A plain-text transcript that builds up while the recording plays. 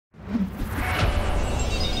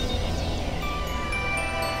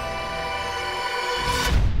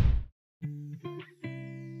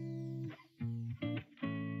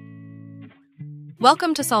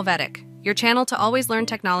Welcome to Solvetic, your channel to always learn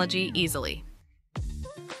technology easily.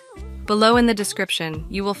 Below in the description,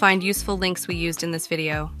 you will find useful links we used in this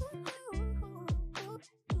video.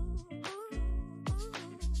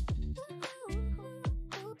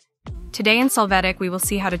 Today in Solvetic, we will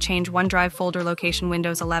see how to change OneDrive folder location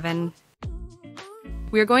Windows 11.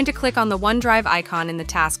 We are going to click on the OneDrive icon in the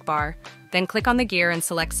taskbar, then click on the gear and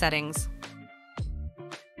select Settings.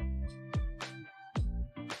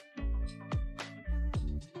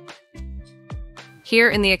 Here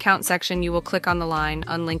in the Account section, you will click on the line,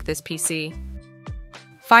 Unlink this PC.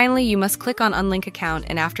 Finally, you must click on Unlink Account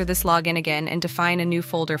and after this log in again and define a new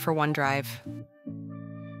folder for OneDrive.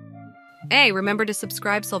 Hey, remember to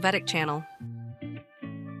subscribe Solvetic channel.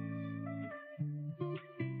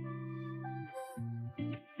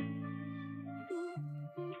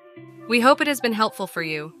 We hope it has been helpful for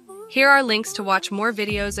you. Here are links to watch more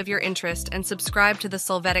videos of your interest and subscribe to the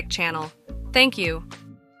Solvetic channel. Thank you.